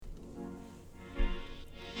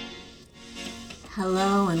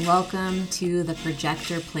Hello and welcome to the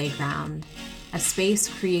Projector Playground, a space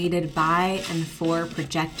created by and for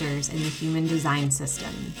projectors in the human design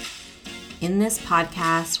system. In this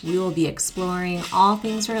podcast, we will be exploring all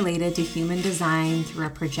things related to human design through a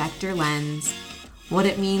projector lens, what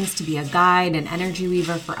it means to be a guide and energy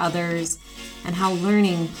weaver for others, and how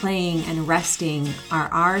learning, playing, and resting are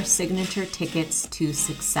our signature tickets to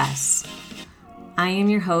success. I am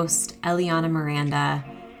your host, Eliana Miranda,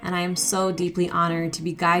 and I am so deeply honored to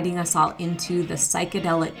be guiding us all into the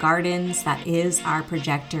psychedelic gardens that is our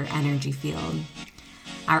projector energy field.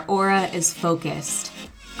 Our aura is focused,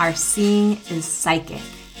 our seeing is psychic,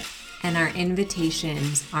 and our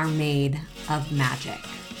invitations are made of magic.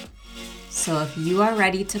 So if you are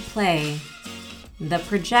ready to play the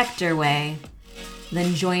projector way,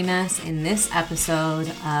 then join us in this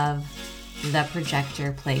episode of the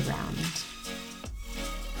Projector Playground.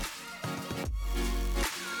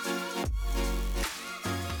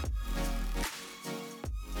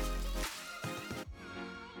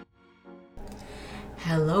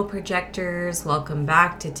 Hello projectors, welcome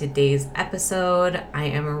back to today's episode. I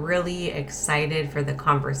am really excited for the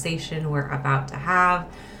conversation we're about to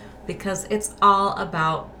have because it's all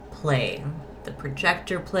about play. The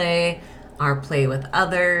projector play, our play with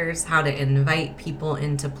others, how to invite people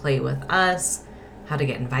into play with us, how to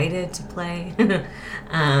get invited to play.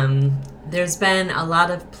 There's been a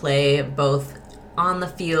lot of play both on the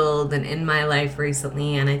field and in my life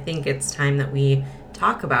recently, and I think it's time that we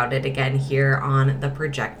talk about it again here on the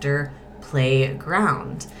Projector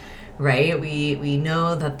Playground, right? We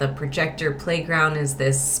know that the Projector Playground is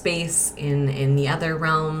this space in the other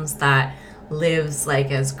realms that lives like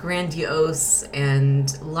as grandiose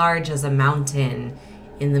and large as a mountain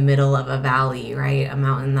in the middle of a valley, right? A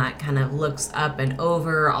mountain that kind of looks up and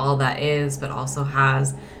over all that is, but also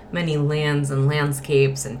has many lands and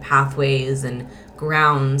landscapes and pathways and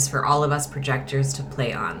grounds for all of us projectors to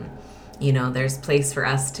play on. You know, there's place for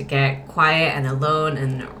us to get quiet and alone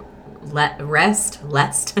and rest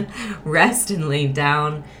and lay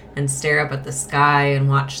down and stare up at the sky and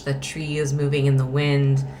watch the trees moving in the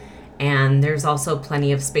wind. And there's also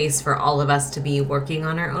plenty of space for all of us to be working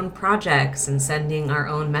on our own projects and sending our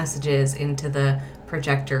own messages into the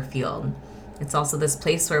projector field. It's also this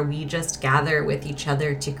place where we just gather with each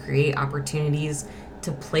other to create opportunities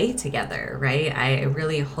to play together, right? I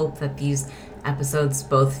really hope that these episodes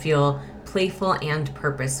both feel playful and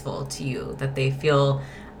purposeful to you, that they feel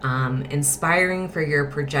inspiring for your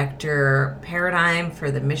projector paradigm,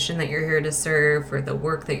 for the mission that you're here to serve, for the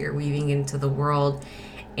work that you're weaving into the world,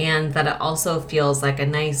 and that it also feels like a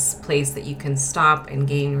nice place that you can stop and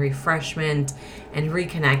gain refreshment and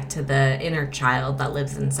reconnect to the inner child that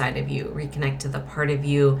lives inside of you, reconnect to the part of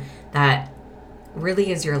you that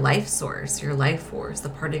really is your life source, your life force, the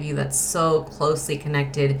part of you that's so closely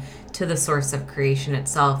connected to the source of creation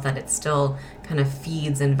itself that it still kind of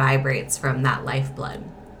feeds and vibrates from that lifeblood.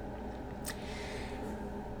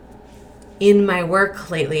 In my work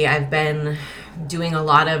lately, I've been doing a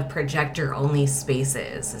lot of projector-only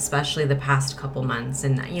spaces, especially the past couple months.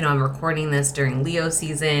 And, you know, I'm recording this during Leo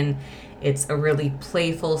season. It's a really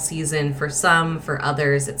playful season for some. For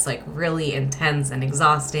others, it's like really intense and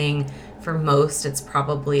exhausting. For most, it's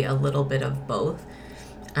probably a little bit of both.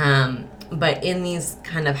 But in these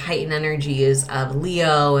kind of heightened energies of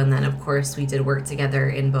Leo, and then of course we did work together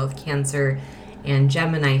in both Cancer and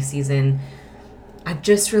Gemini season, I've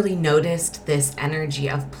just really noticed this energy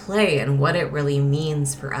of play and what it really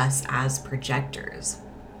means for us as projectors.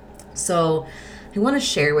 So I want to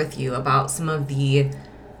share with you about some of the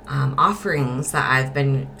offerings that I've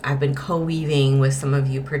been co-weaving with some of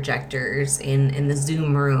you projectors in the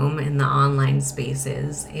Zoom room, in the online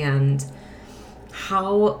spaces, and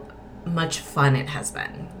how much fun it has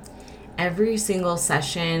been. Every single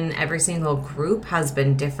session, every single group has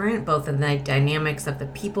been different, both in the dynamics of the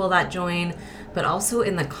people that join, but also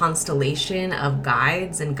in the constellation of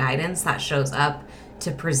guides and guidance that shows up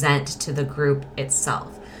to present to the group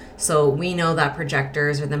itself. So we know that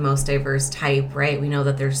projectors are the most diverse type, right? We know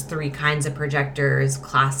that there's 3 kinds of projectors: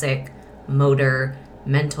 classic, motor,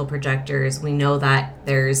 mental projectors. We know that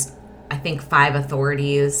there's, I think, 5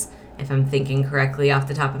 authorities, if I'm thinking correctly off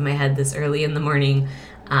the top of my head this early in the morning,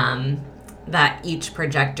 that each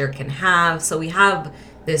projector can have. So we have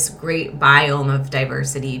this great biome of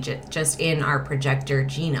diversity just in our projector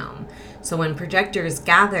genome. So when projectors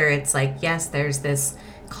gather, it's like, yes, there's this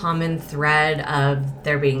common thread of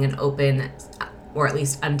there being an open or at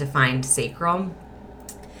least undefined sacral.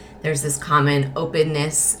 There's this common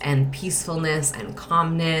openness and peacefulness and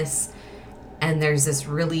calmness And there's this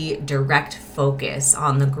really direct focus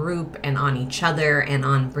on the group and on each other and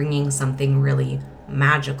on bringing something really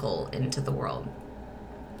magical into the world.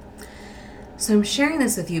 So I'm sharing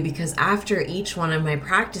this with you because after each one of my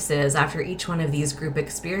practices, after each one of these group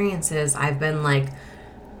experiences, I've been like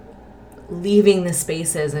leaving the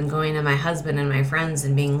spaces and going to my husband and my friends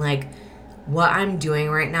and being like, what I'm doing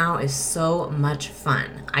right now is so much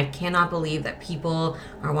fun. I cannot believe that people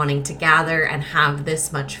are wanting to gather and have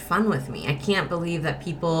this much fun with me. I can't believe that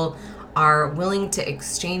people are willing to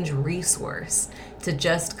exchange resource to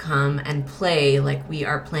just come and play like we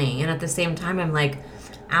are playing. And at the same time, I'm like,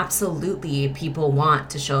 absolutely, people want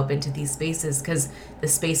to show up into these spaces because the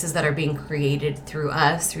spaces that are being created through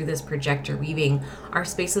us, through this projector weaving, are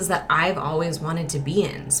spaces that I've always wanted to be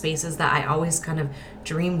in, spaces that I always kind of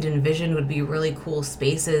dreamed and envisioned would be really cool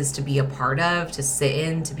spaces to be a part of, to sit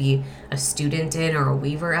in, to be a student in or a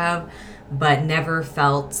weaver of, but never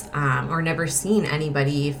felt or never seen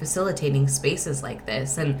anybody facilitating spaces like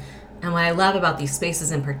this. And what I love about these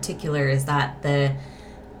spaces in particular is that the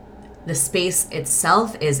space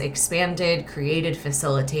itself is expanded, created,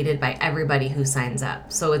 facilitated by everybody who signs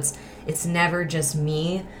up. So it's never just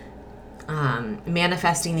me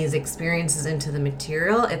manifesting these experiences into the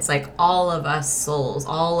material. It's like all of us souls,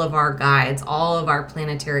 all of our guides, all of our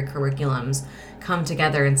planetary curriculums come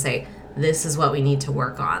together and say, this is what we need to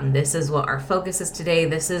work on. This is what our focus is today.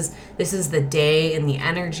 This is the day and the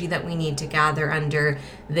energy that we need to gather under.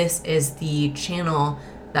 This is the channel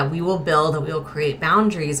that we will build, that we will create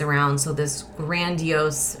boundaries around so this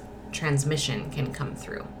grandiose transmission can come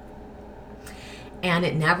through. And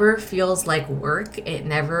it never feels like work. It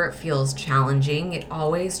never feels challenging. It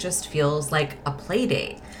always just feels like a play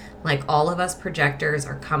date. Like all of us projectors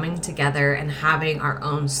are coming together and having our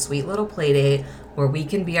own sweet little play date where we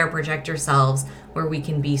can be our projector selves, where we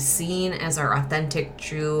can be seen as our authentic,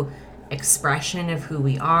 true expression of who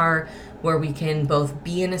we are, where we can both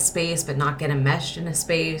be in a space but not get enmeshed in a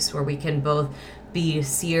space, where we can both be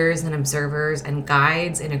seers and observers and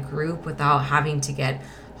guides in a group without having to get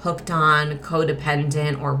hooked on,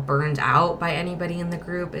 codependent, or burned out by anybody in the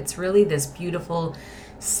group. It's really this beautiful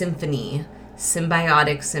symphony,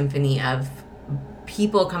 symbiotic symphony of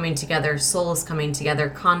people coming together, souls coming together,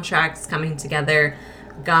 contracts coming together,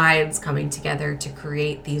 guides coming together to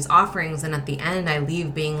create these offerings. And at the end, I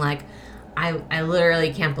leave being like, I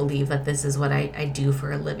literally can't believe that this is what I do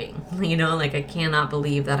for a living. You know, like I cannot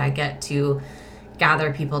believe that I get to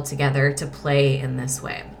gather people together to play in this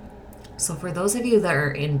way. So for those of you that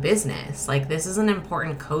are in business, like this is an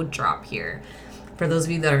important code drop here. For those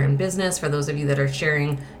of you that are in business, for those of you that are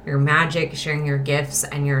sharing your magic, sharing your gifts,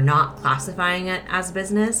 and you're not classifying it as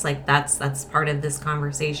business, like that's part of this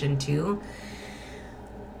conversation too.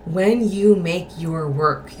 When you make your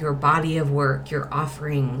work, your body of work, your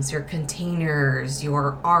offerings, your containers,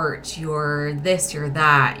 your art, your this, your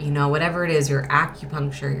that, you know, whatever it is, your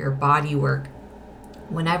acupuncture, your body work,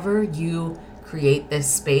 whenever you create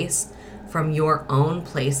this space from your own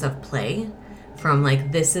place of play, from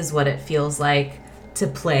like, this is what it feels like to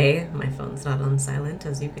play. My phone's not on silent,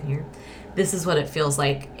 as you can hear. This is what it feels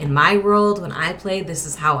like in my world when I play. This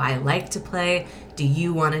is how I like to play. Do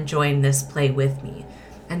you want to join this play with me?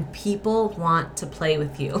 And people want to play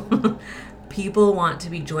with you. People want to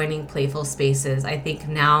be joining playful spaces. I think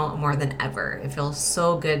now more than ever, it feels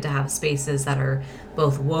so good to have spaces that are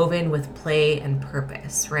both woven with play and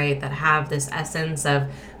purpose, right? That have this essence of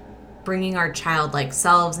bringing our childlike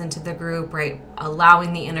selves into the group, right?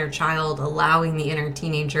 Allowing the inner child, allowing the inner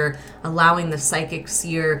teenager, allowing the psychic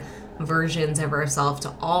seer versions of ourselves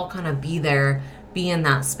to all kind of be there, be in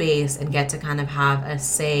that space, and get to kind of have a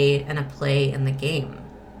say and a play in the game.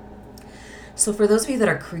 So for those of you that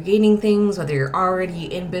are creating things, whether you're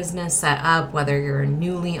already in business set up, whether you're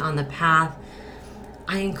newly on the path,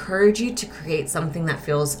 I encourage you to create something that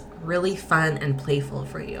feels really fun and playful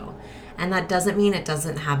for you. And that doesn't mean it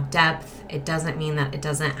doesn't have depth. It doesn't mean that it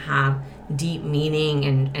doesn't have deep meaning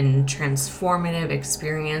and transformative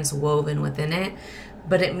experience woven within it.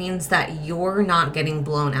 But it means that you're not getting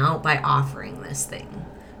blown out by offering this thing,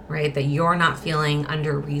 right? That you're not feeling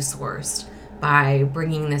under-resourced by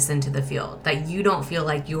bringing this into the field. That you don't feel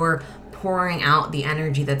like you're pouring out the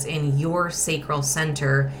energy that's in your sacral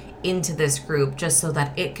center into this group just so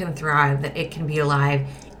that it can thrive, that it can be alive,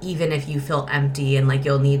 even if you feel empty and like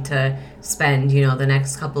you'll need to spend, you know, the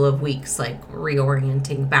next couple of weeks like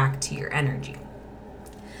reorienting back to your energy.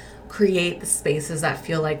 Create the spaces that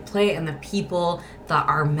feel like play, and the people that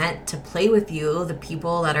are meant to play with you, the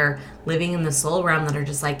people that are living in the soul realm that are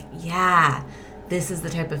just like, yeah, this is the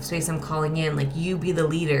type of space I'm calling in. Like, you be the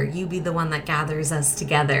leader, you be the one that gathers us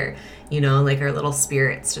together, like our little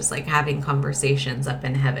spirits, just like having conversations up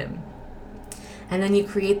in heaven. And then you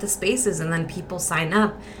create the spaces, and then people sign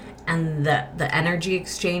up, and the energy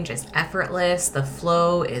exchange is effortless, the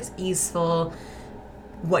flow is easeful.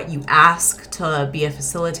 What you ask to be a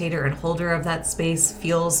facilitator and holder of that space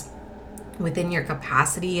feels within your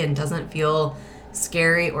capacity and doesn't feel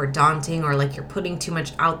scary or daunting or like you're putting too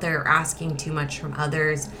much out there or asking too much from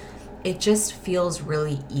others. It just feels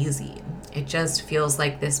really easy. It just feels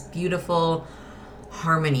like this beautiful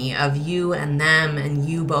harmony of you and them, and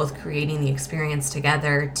you both creating the experience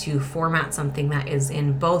together to format something that is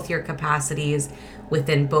in both your capacities,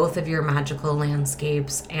 within both of your magical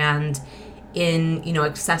landscapes, and in,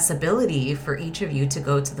 accessibility for each of you to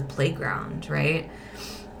go to the playground, right?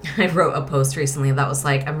 I wrote a post recently that was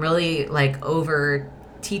like, I'm really like over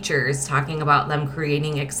teachers talking about them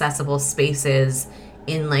creating accessible spaces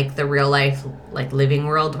in like the real life, like living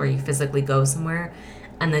world where you physically go somewhere,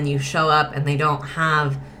 and then you show up and they don't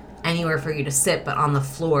have anywhere for you to sit but on the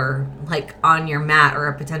floor, like on your mat or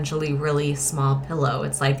a potentially really small pillow.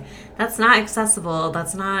 It's like, that's not accessible.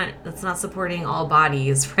 That's not supporting all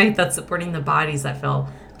bodies, right? That's supporting the bodies that feel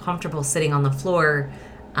comfortable sitting on the floor,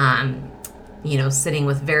 sitting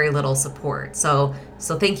with very little support. So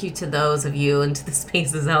thank you to those of you and to the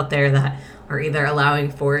spaces out there that are either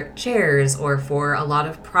allowing for chairs or for a lot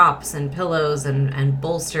of props and pillows and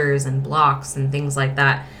bolsters and blocks and things like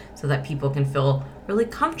that, so that people can feel really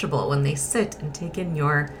comfortable when they sit and take in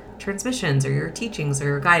your transmissions or your teachings or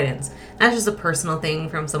your guidance. That's just a personal thing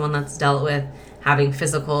from someone that's dealt with having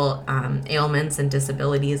physical ailments and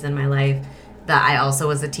disabilities in my life that I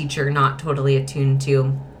also, as a teacher, not totally attuned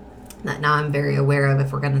to, that now I'm very aware of.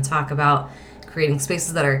 If we're going to talk about creating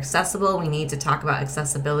spaces that are accessible, we need to talk about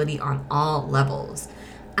accessibility on all levels.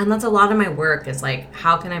 And that's a lot of my work, is like,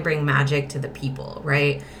 how can I bring magic to the people,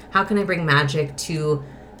 right? How can I bring magic to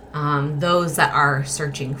those that are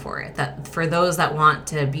searching for it, that for those that want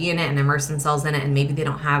to be in it and immerse themselves in it, and maybe they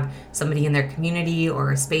don't have somebody in their community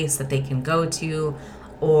or a space that they can go to,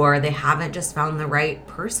 or they haven't just found the right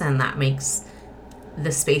person that makes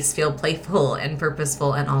the space feel playful and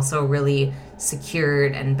purposeful and also really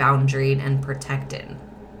secured and boundaried and protected.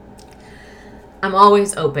 I'm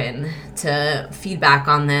always open to feedback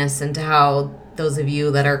on this and to how those of you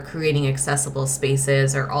that are creating accessible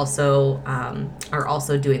spaces are also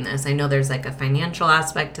doing this. I know there's like a financial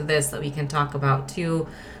aspect to this that we can talk about too,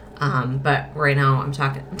 but right now I'm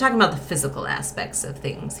talking about the physical aspects of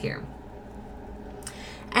things here.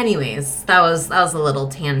 Anyways, that was a little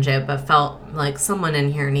tangent, but felt like someone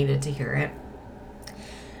in here needed to hear it.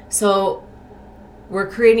 So we're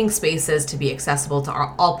creating spaces to be accessible to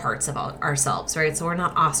all parts of ourselves, right? So we're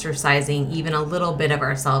not ostracizing even a little bit of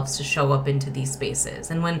ourselves to show up into these spaces.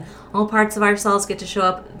 And when all parts of ourselves get to show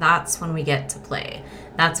up, that's when we get to play.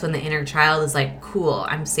 That's when the inner child is like, cool,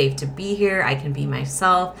 I'm safe to be here. I can be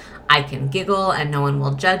myself. I can giggle and no one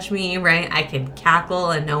will judge me, right? I can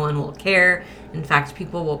cackle and no one will care. In fact,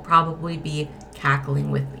 people will probably be cackling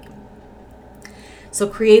with me. So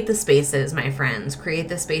create the spaces, my friends. Create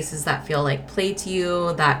the spaces that feel like play to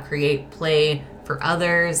you, that create play for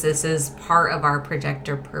others. This is part of our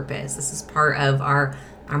projector purpose. This is part of our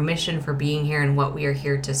mission for being here and what we are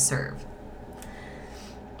here to serve.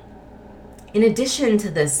 In addition to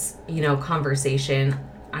this, conversation,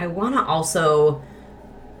 I want to also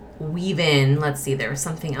weave in, let's see, there was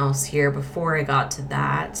something else here before I got to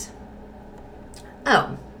that.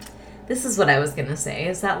 Oh, this is what I was going to say,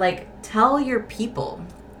 is that like, tell your people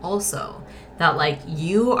also that like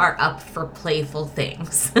you are up for playful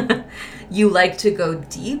things. You like to go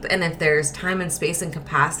deep, and if there's time and space and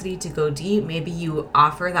capacity to go deep, maybe you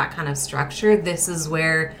offer that kind of structure. This is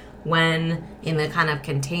where, when in the kind of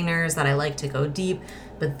containers that I like to go deep,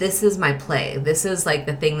 but this is my play. This is like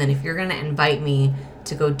the thing that if you're going to invite me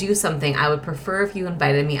to go do something, I would prefer if you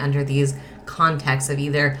invited me under these contexts of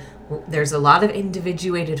either there's a lot of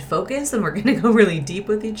individuated focus and we're going to go really deep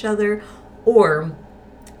with each other, or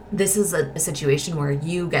this is a situation where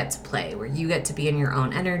you get to play, where you get to be in your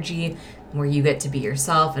own energy, where you get to be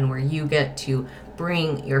yourself, and where you get to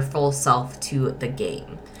bring your full self to the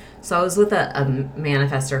game. So I was with a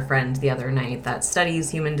manifestor friend the other night that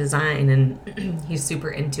studies human design, and he's super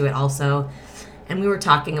into it also. And we were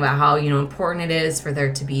talking about how, important it is for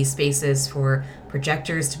there to be spaces for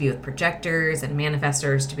projectors to be with projectors and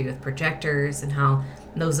manifestors to be with projectors, and how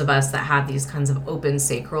those of us that have these kinds of open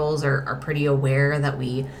sacrals are pretty aware that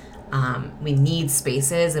we need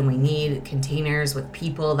spaces and we need containers with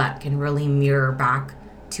people that can really mirror back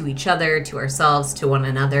to each other, to ourselves, to one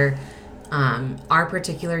another, our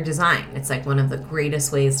particular design. It's like one of the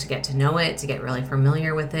greatest ways to get to know it, to get really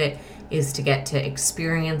familiar with it, is to get to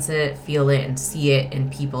experience it, feel it, and see it in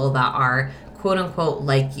people that are quote unquote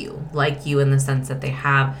like you in the sense that they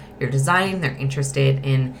have your design, they're interested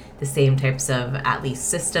in the same types of at least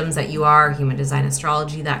systems that you are, human design,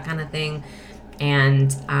 astrology, that kind of thing.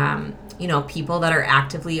 And, people that are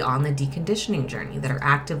actively on the deconditioning journey, that are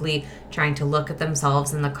actively trying to look at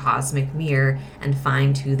themselves in the cosmic mirror and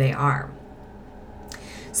find who they are.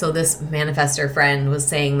 So this manifestor friend was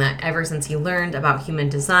saying that ever since he learned about human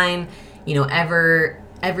design,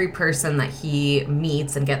 every person that he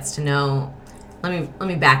meets and gets to know, let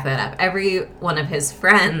me back that up. Every one of his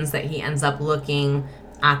friends that he ends up looking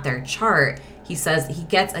at their chart, he says he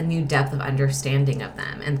gets a new depth of understanding of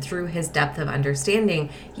them. And through his depth of understanding,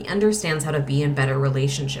 he understands how to be in better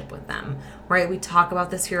relationship with them, right? We talk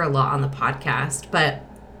about this here a lot on the podcast, but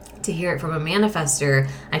to hear it from a manifestor,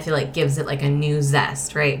 I feel like gives it like a new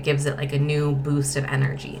zest, right? It gives it like a new boost of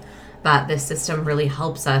energy. But this system really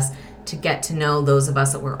helps us to get to know those of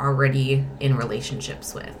us that we're already in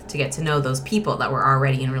relationships with, to get to know those people that we're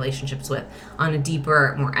already in relationships with on a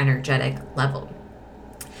deeper, more energetic level.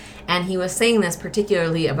 And he was saying this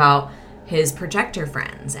particularly about his projector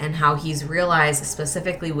friends and how he's realized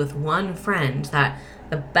specifically with one friend that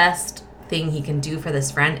the best thing he can do for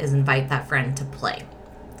this friend is invite that friend to play.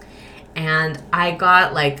 And I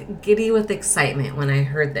got like giddy with excitement when I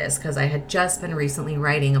heard this, because I had just been recently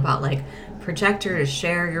writing about like projectors,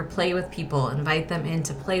 share your play with people, invite them in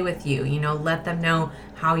to play with you, let them know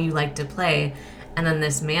how you like to play. And then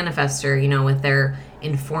this manifestor, with their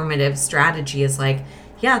informative strategy is like,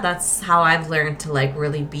 yeah, that's how I've learned to like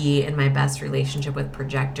really be in my best relationship with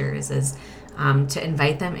projectors, is to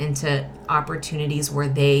invite them into opportunities where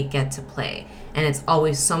they get to play. And it's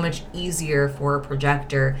always so much easier for a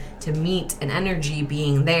projector to meet an energy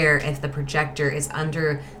being there if the projector is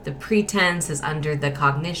under the pretense, is under the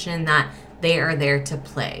cognition that they are there to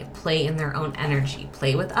play in their own energy,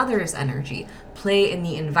 play with others' energy, play in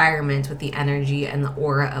the environment with the energy and the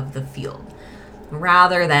aura of the field.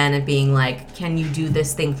 Rather than it being like, can you do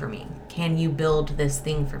this thing for me? Can you build this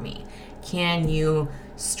thing for me? Can you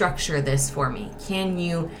structure this for me? Can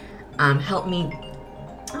you help me?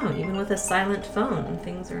 Oh, even with a silent phone,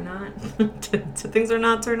 things are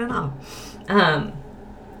not turning off.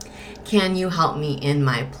 Can you help me in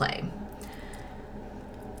my play?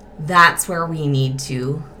 That's where we need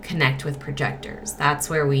to connect with projectors. That's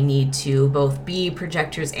where we need to both be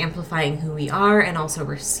projectors amplifying who we are and also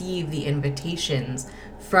receive the invitations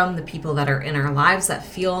from the people that are in our lives that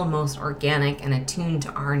feel most organic and attuned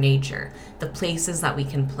to our nature, the places that we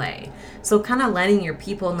can play. So kind of letting your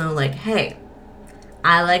people know like, hey,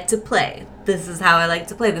 I like to play. This is how I like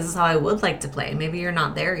to play. This is how I would like to play. Maybe you're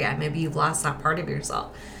not there yet. Maybe you've lost that part of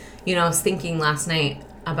yourself. I was thinking last night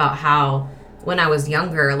about how when I was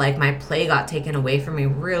younger, like my play got taken away from me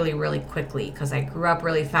really, really quickly because I grew up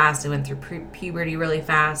really fast. I went through puberty really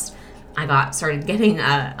fast. I started getting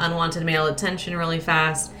unwanted male attention really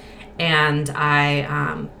fast. And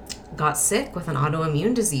I got sick with an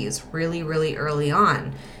autoimmune disease really, really early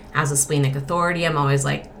on. As a splenic authority, I'm always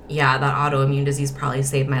like, yeah, that autoimmune disease probably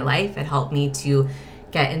saved my life. It helped me to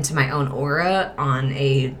get into my own aura on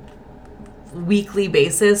a weekly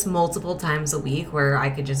basis, multiple times a week, where I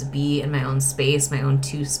could just be in my own space, my own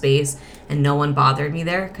two space, and no one bothered me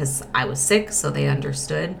there because I was sick, so they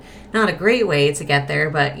understood. Not a great way to get there,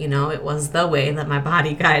 but it was the way that my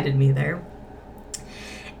body guided me there.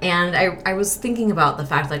 And I was thinking about the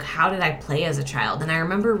fact, like, how did I play as a child? And I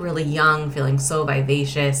remember really young, feeling so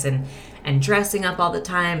vivacious and dressing up all the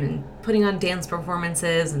time and putting on dance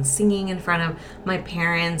performances and singing in front of my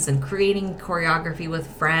parents and creating choreography with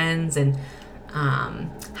friends and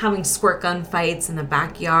having squirt gun fights in the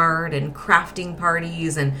backyard and crafting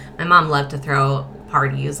parties. And my mom loved to throw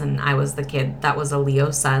parties, and I was the kid that was a Leo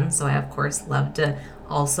sun, so I of course loved to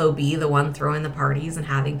also be the one throwing the parties and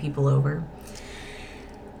having people over.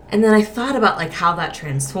 And then I thought about like how that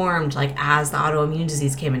transformed, like as the autoimmune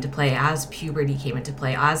disease came into play, as puberty came into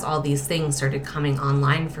play, as all these things started coming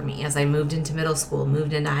online for me, as I moved into middle school,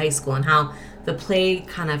 moved into high school, and how the play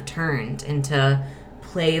kind of turned into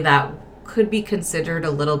play that could be considered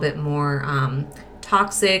a little bit more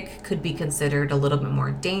toxic, could be considered a little bit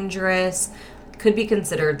more dangerous, could be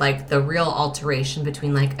considered like the real alteration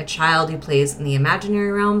between like a child who plays in the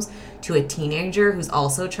imaginary realms to a teenager who's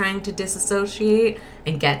also trying to disassociate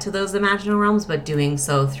and get to those imaginal realms, but doing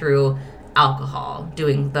so through alcohol,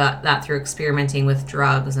 doing that through experimenting with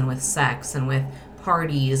drugs and with sex and with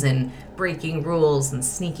parties and breaking rules and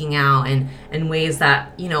sneaking out and ways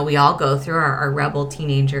that we all go through. Our rebel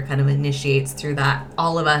teenager kind of initiates through that.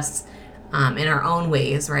 All of us in our own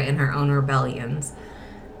ways, right? In our own rebellions.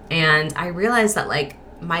 And I realized that like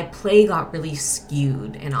my play got really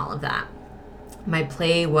skewed in all of that. My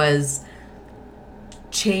play was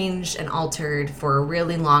changed and altered for a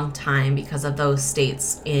really long time because of those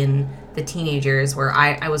states in the teenagers where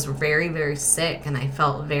I was very, very sick and I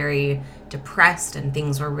felt very depressed and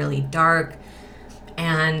things were really dark.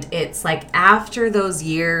 And it's like after those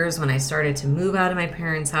years when I started to move out of my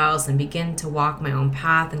parents' house and begin to walk my own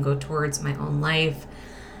path and go towards my own life,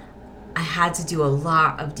 I had to do a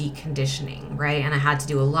lot of deconditioning, right? And I had to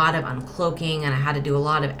do a lot of uncloaking, and I had to do a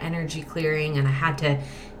lot of energy clearing, and I had to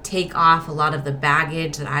take off a lot of the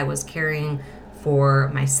baggage that I was carrying for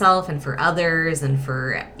myself and for others and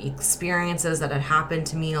for experiences that had happened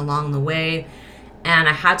to me along the way. And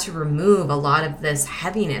I had to remove a lot of this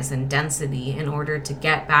heaviness and density in order to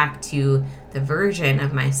get back to the version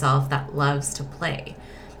of myself that loves to play.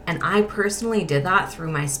 And I personally did that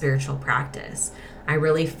through my spiritual practice. I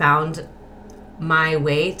really found my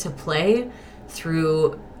way to play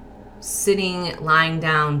through sitting, lying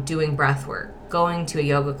down, doing breath work, going to a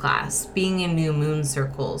yoga class, being in new moon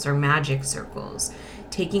circles or magic circles,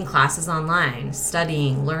 taking classes online,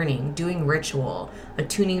 studying, learning, doing ritual,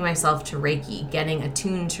 attuning myself to Reiki, getting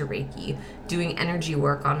attuned to Reiki, doing energy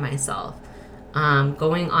work on myself,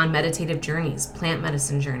 going on meditative journeys, plant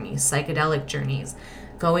medicine journeys, psychedelic journeys,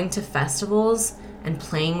 going to festivals and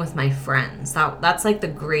playing with my friends. That's like the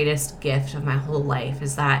greatest gift of my whole life,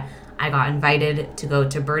 is that I got invited to go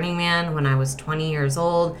to Burning Man when I was 20 years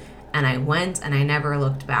old, and I went and I never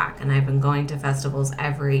looked back. And I've been going to festivals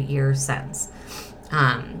every year since.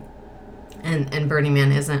 And Burning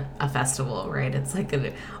Man isn't a festival, right? It's like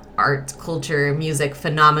an art, culture, music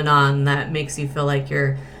phenomenon that makes you feel like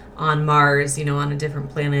you're on Mars, on a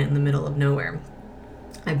different planet in the middle of nowhere.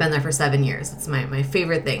 I've been there for 7 years. It's my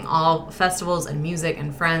favorite thing. All festivals and music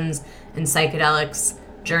and friends and psychedelics,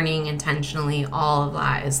 journeying intentionally, all of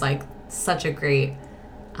that is like such a great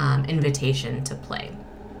invitation to play.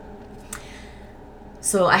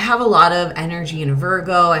 So I have a lot of energy in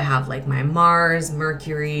Virgo. I have like my Mars,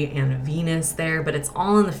 Mercury, and Venus there, but it's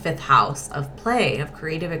all in the 5th house of play, of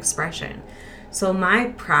creative expression. So my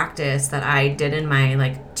practice that I did in my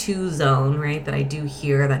like 2 zone, right, that I do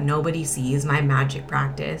here that nobody sees, my magic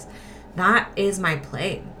practice, that is my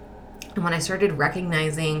play. And when I started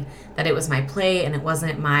recognizing that it was my play and it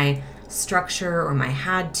wasn't my structure or my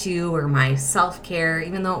had to or my self-care,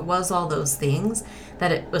 even though it was all those things,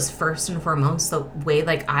 that it was first and foremost the way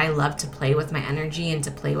like I love to play with my energy and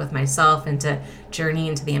to play with myself and to journey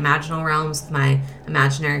into the imaginal realms with my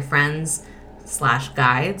imaginary friends /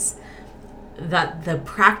 guides, that the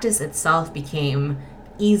practice itself became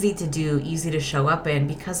easy to do, easy to show up in,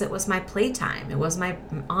 because it was my playtime. It was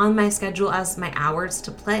on my schedule as my hours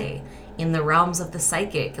to play in the realms of the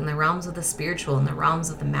psychic, in the realms of the spiritual, in the realms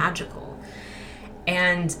of the magical.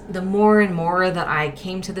 And the more and more that I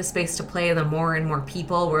came to this space to play, the more and more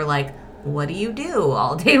people were like, what do you do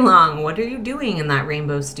all day long? What are you doing in that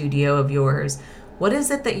rainbow studio of yours? What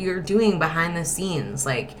is it that you're doing behind the scenes?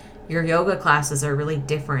 Like, your yoga classes are really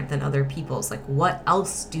different than other people's. Like, what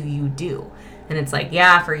else do you do? And it's like,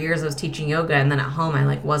 yeah, for years I was teaching yoga, and then at home I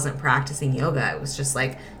like wasn't practicing yoga. I was just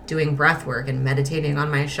like doing breath work and meditating on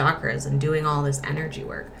my chakras and doing all this energy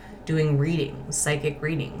work, doing readings, psychic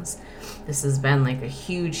readings. This has been like a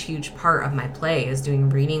huge, huge part of my play, is doing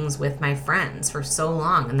readings with my friends for so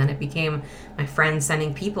long. And then it became my friends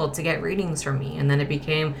sending people to get readings from me. And then it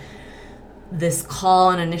became this call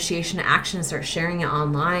and initiation to action to start sharing it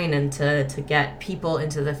online and to get people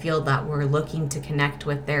into the field that were looking to connect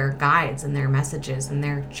with their guides and their messages and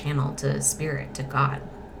their channel to spirit, to God.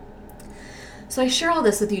 So I share all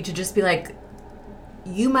this with you to just be like,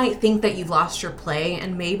 you might think that you've lost your play,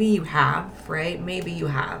 and maybe you have, right? Maybe you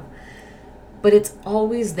have. But it's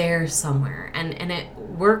always there somewhere. And it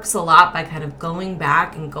works a lot by kind of going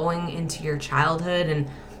back and going into your childhood. And,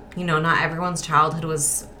 not everyone's childhood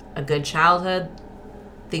was a good childhood.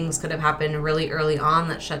 Things could have happened really early on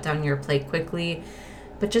that shut down your plate quickly.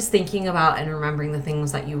 But just thinking about and remembering the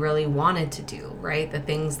things that you really wanted to do, right? The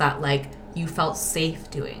things that like you felt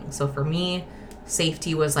safe doing. So for me,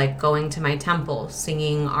 safety was like going to my temple,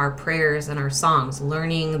 singing our prayers and our songs,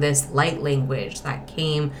 learning this light language that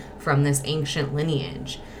came from this ancient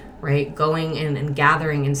lineage, right? Going in and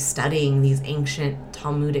gathering and studying these ancient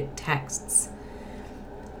Talmudic texts.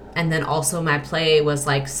 And then also my play was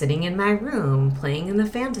like sitting in my room, playing in the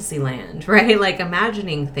fantasy land, right? Like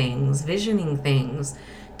imagining things, visioning things,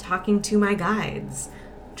 talking to my guides,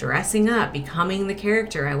 dressing up, becoming the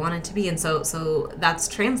character I wanted to be. And so that's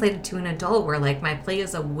translated to an adult where like my play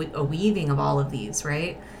is a weaving of all of these,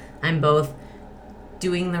 right? I'm both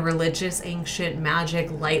doing the religious, ancient,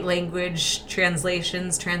 magic, light language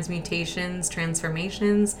translations, transmutations,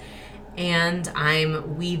 transformations, and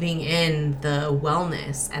I'm weaving in the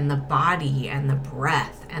wellness and the body and the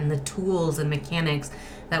breath and the tools and mechanics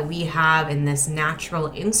that we have in this natural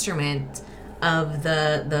instrument of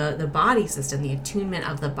the body system, the attunement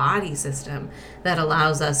of the body system that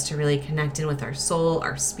allows us to really connect in with our soul,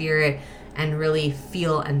 our spirit, and really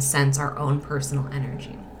feel and sense our own personal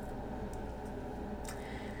energy.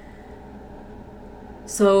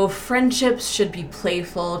 So friendships should be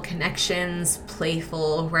playful, connections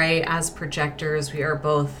playful, right? As projectors, we are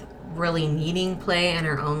both really needing play in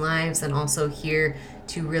our own lives and also here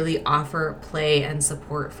to really offer play and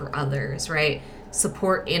support for others, right?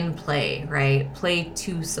 Support in play, right? Play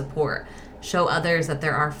to support. Show others that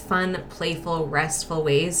there are fun, playful, restful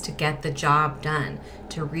ways to get the job done,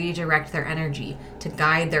 to redirect their energy, to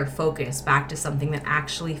guide their focus back to something that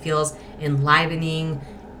actually feels enlivening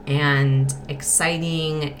and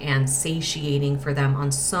exciting and satiating for them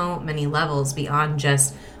on so many levels beyond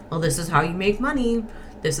just, well, this is how you make money,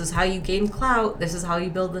 this is how you gain clout, this is how you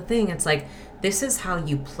build the thing. It's like, this is how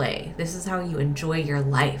you play, this is how you enjoy your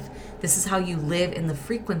life, this is how you live in the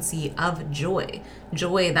frequency of joy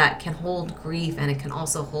that can hold grief and it can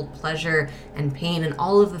also hold pleasure and pain and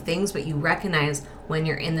all of the things, but you recognize when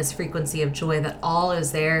you're in this frequency of joy that all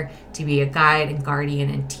is there to be a guide and guardian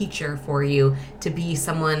and teacher for you, to be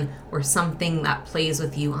someone or something that plays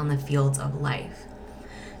with you on the fields of life.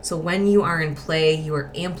 So when you are in play, you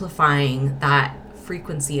are amplifying that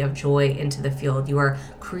frequency of joy into the field. You are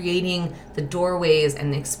creating the doorways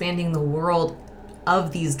and expanding the world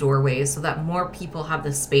of these doorways so that more people have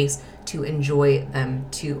the space to enjoy them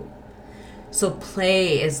too. So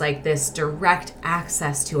play is like this direct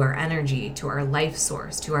access to our energy, to our life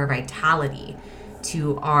source, to our vitality,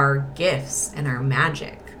 to our gifts and our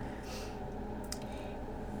magic.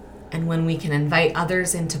 And when we can invite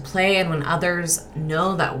others into play, and when others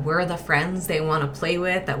know that we're the friends they want to play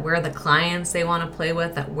with, that we're the clients they want to play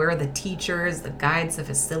with, that we're the teachers, the guides, the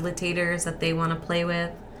facilitators that they want to play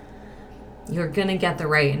with, you're going to get the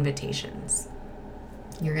right invitations.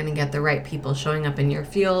 You're going to get the right people showing up in your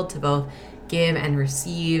field to both give and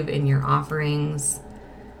receive in your offerings.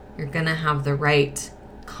 You're going to have the right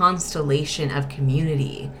constellation of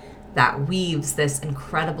community that weaves this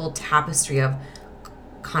incredible tapestry of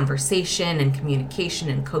conversation and communication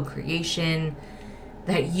and co-creation,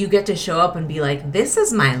 that you get to show up and be like, this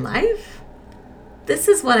is my life. This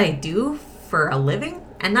is what I do for a living.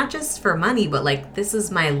 And not just for money, but like, this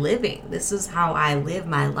is my living. This is how I live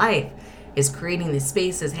my life, is creating these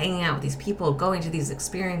spaces, hanging out with these people, going to these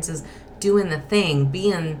experiences, doing the thing,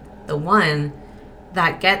 being the one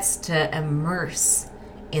that gets to immerse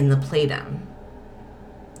in the playdom,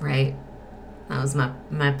 right? That was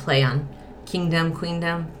my play on kingdom,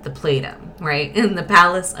 queendom, the playdom, right? In the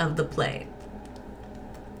palace of the play.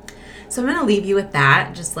 So I'm going to leave you with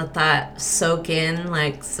that. Just let that soak in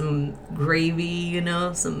like some gravy,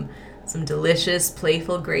 some delicious,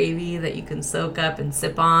 playful gravy that you can soak up and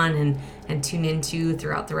sip on and tune into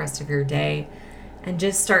throughout the rest of your day. And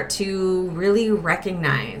just start to really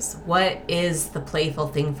recognize what is the playful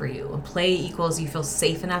thing for you. Play equals you feel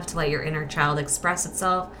safe enough to let your inner child express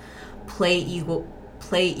itself. Play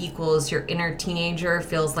equals your inner teenager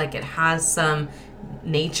feels like it has some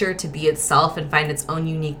nature to be itself and find its own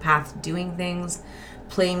unique path to doing things.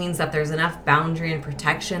 Play means that there's enough boundary and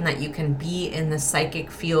protection that you can be in the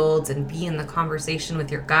psychic fields and be in the conversation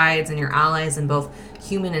with your guides and your allies in both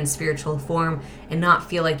human and spiritual form and not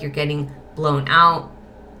feel like you're getting blown out,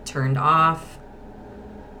 turned off,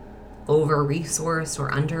 over-resourced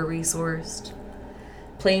or under-resourced.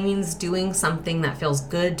 Play means doing something that feels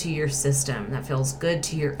good to your system, that feels good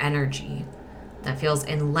to your energy, that feels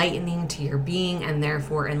enlightening to your being and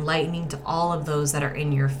therefore enlightening to all of those that are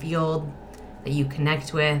in your field, that you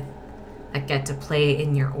connect with, that get to play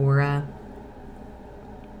in your aura.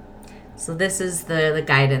 So this is the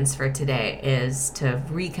guidance for today, is to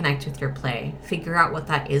reconnect with your play. Figure out what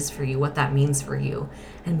that is for you, what that means for you.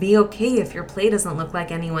 And be okay if your play doesn't look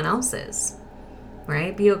like anyone else's,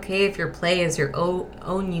 right? Be okay if your play is your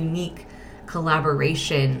own unique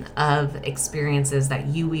collaboration of experiences that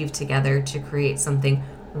you weave together to create something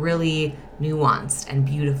really nuanced and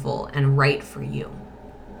beautiful and right for you.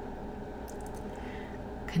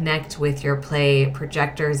 Connect with your play,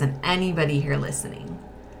 projectors, and anybody here listening.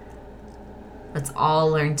 Let's all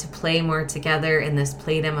learn to play more together in this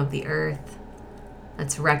playdom of the earth.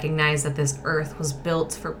 Let's recognize that this earth was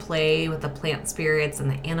built for play with the plant spirits and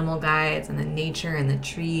the animal guides and the nature and the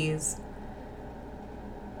trees.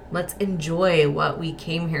 Let's enjoy what we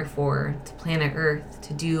came here for, to planet Earth,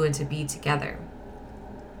 to do and to be together.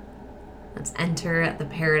 Let's enter the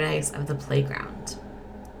paradise of the playground.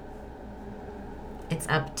 It's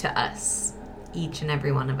up to us, each and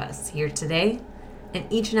every one of us here today. And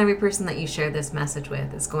each and every person that you share this message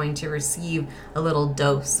with is going to receive a little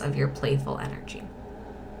dose of your playful energy.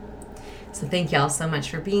 So thank y'all so much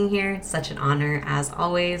for being here. It's such an honor as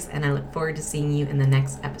always, and I look forward to seeing you in the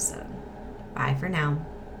next episode. Bye for now.